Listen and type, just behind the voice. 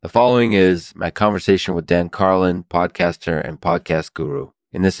following is my conversation with Dan Carlin, podcaster and podcast guru.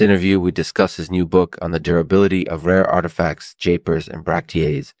 In this interview, we discuss his new book on the durability of rare artifacts, Japers and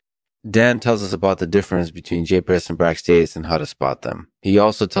Bracteates. Dan tells us about the difference between Japers and Bracteates and how to spot them. He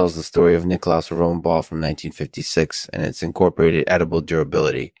also tells the story of Nicklaus Rome ball from 1956 and its incorporated edible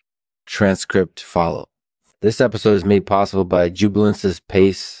durability. Transcript follow. This episode is made possible by Jubilance's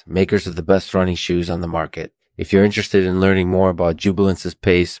Pace, makers of the best running shoes on the market. If you're interested in learning more about Jubilance's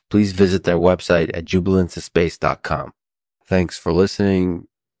Pace, please visit their website at jubilancespace.com. Thanks for listening.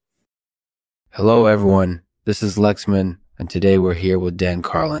 Hello, everyone. This is Lexman, and today we're here with Dan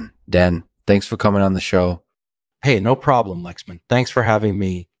Carlin. Dan, thanks for coming on the show. Hey, no problem, Lexman. Thanks for having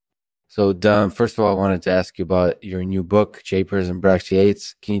me. So, Dan, first of all, I wanted to ask you about your new book, Japers and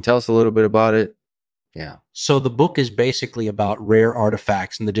Bracteates. Can you tell us a little bit about it? Yeah. So the book is basically about rare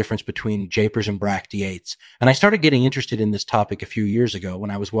artifacts and the difference between Japers and Bracteates. And I started getting interested in this topic a few years ago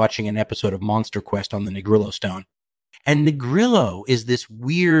when I was watching an episode of Monster Quest on the Negrillo stone. And Negrillo is this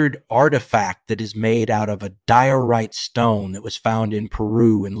weird artifact that is made out of a diorite stone that was found in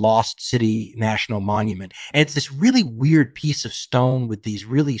Peru in Lost City National Monument. And it's this really weird piece of stone with these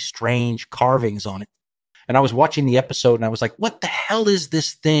really strange carvings on it. And I was watching the episode and I was like, what the hell is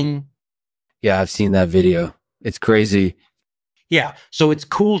this thing? Yeah, I've seen that video. It's crazy. Yeah, so it's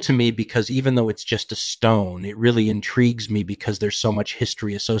cool to me because even though it's just a stone, it really intrigues me because there's so much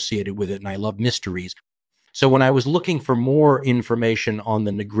history associated with it, and I love mysteries. So when I was looking for more information on the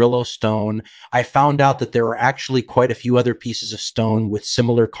Negrillo stone, I found out that there are actually quite a few other pieces of stone with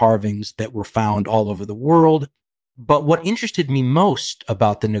similar carvings that were found all over the world. But what interested me most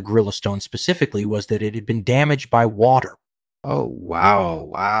about the Negrillo stone specifically was that it had been damaged by water. Oh,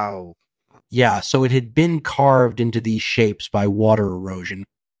 wow. Yeah, so it had been carved into these shapes by water erosion.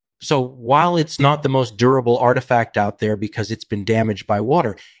 So while it's not the most durable artifact out there because it's been damaged by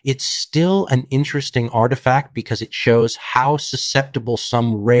water, it's still an interesting artifact because it shows how susceptible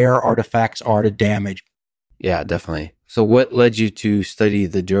some rare artifacts are to damage. Yeah, definitely. So what led you to study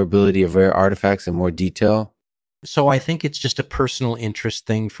the durability of rare artifacts in more detail? So I think it's just a personal interest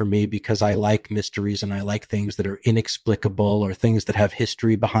thing for me because I like mysteries and I like things that are inexplicable or things that have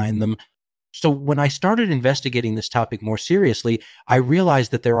history behind them. So when I started investigating this topic more seriously, I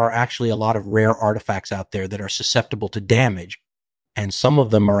realized that there are actually a lot of rare artifacts out there that are susceptible to damage, and some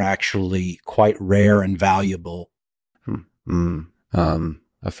of them are actually quite rare and valuable.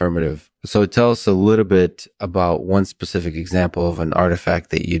 Affirmative. So tell us a little bit about one specific example of an artifact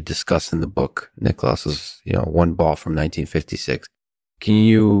that you discuss in the book, Nicklaus's, one ball from 1956. Can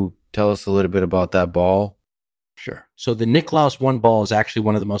you tell us a little bit about that ball? Sure. So the Nicklaus 1 ball is actually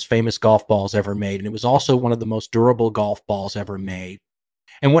one of the most famous golf balls ever made, and it was also one of the most durable golf balls ever made.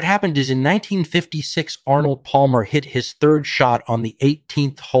 And what happened is in 1956, Arnold Palmer hit his third shot on the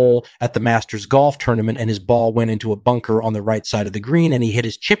 18th hole at the Masters golf tournament, and his ball went into a bunker on the right side of the green, and he hit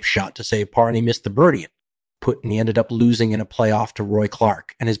his chip shot to save par, and he missed the birdie. And he ended up losing in a playoff to Roy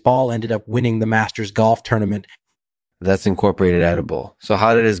Clark, and his ball ended up winning the Masters golf tournament. That's incorporated edible. So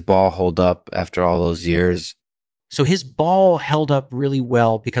how did his ball hold up after all those years? So his ball held up really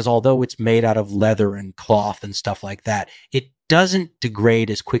well because although it's made out of leather and cloth and stuff like that, it doesn't degrade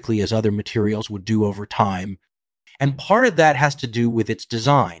as quickly as other materials would do over time. And part of that has to do with its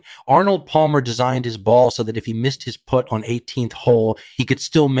design. Arnold Palmer designed his ball so that if he missed his putt on 18th hole, he could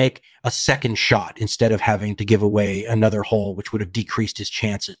still make a second shot instead of having to give away another hole, which would have decreased his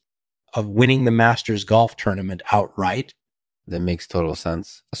chances of winning the Masters golf tournament outright. That makes total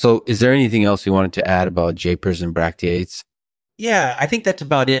sense. So is there anything else you wanted to add about Japers and Bracteates? Yeah, I think that's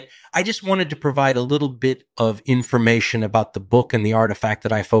about it. I just wanted to provide a little bit of information about the book and the artifact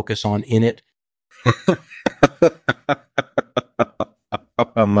that I focus on in it.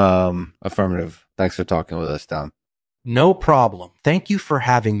 Affirmative. Thanks for talking with us, Dan. No problem. Thank you for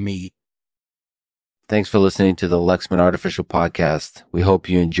having me. Thanks for listening to the Lexman Artificial Podcast. We hope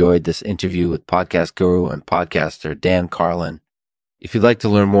you enjoyed this interview with podcast guru and podcaster Dan Carlin. If you'd like to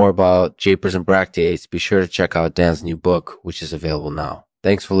learn more about Japers and Bracteates, be sure to check out Dan's new book, which is available now.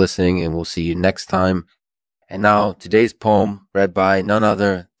 Thanks for listening, and we'll see you next time. And now, today's poem, read by none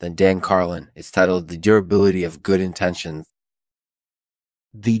other than Dan Carlin. It's titled The Durability of Good Intentions.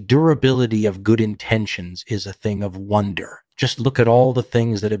 The durability of good intentions is a thing of wonder. Just look at all the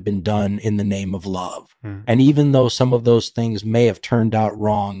things that have been done in the name of love. And even though some of those things may have turned out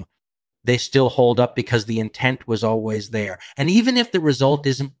wrong, they still hold up because the intent was always there. And even if the result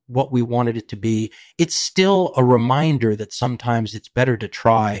isn't what we wanted it to be, it's still a reminder that sometimes it's better to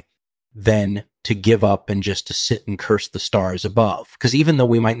try than to give up and just to sit and curse the stars above. Because even though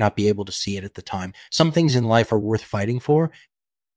we might not be able to see it at the time, some things in life are worth fighting for